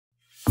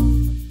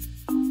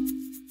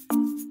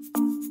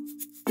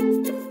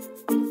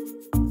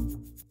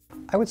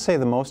I would say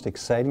the most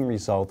exciting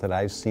result that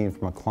I've seen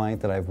from a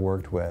client that I've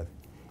worked with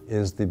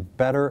is the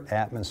better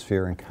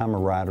atmosphere and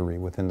camaraderie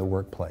within the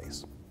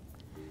workplace.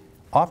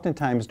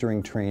 Oftentimes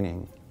during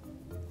training,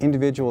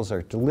 individuals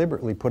are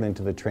deliberately put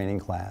into the training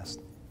class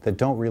that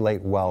don't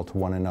relate well to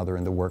one another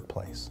in the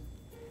workplace.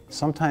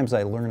 Sometimes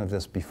I learn of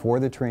this before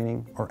the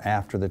training or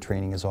after the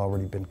training has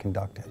already been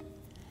conducted.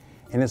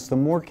 And it's the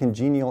more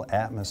congenial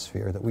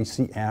atmosphere that we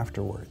see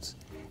afterwards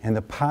and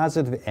the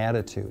positive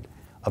attitude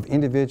of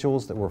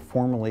individuals that were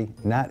formerly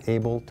not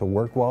able to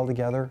work well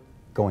together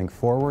going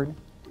forward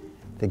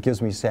that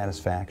gives me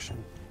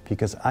satisfaction,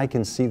 because I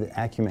can see that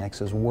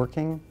AcuMax is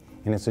working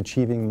and it's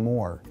achieving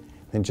more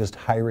than just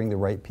hiring the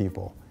right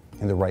people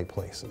in the right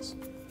places.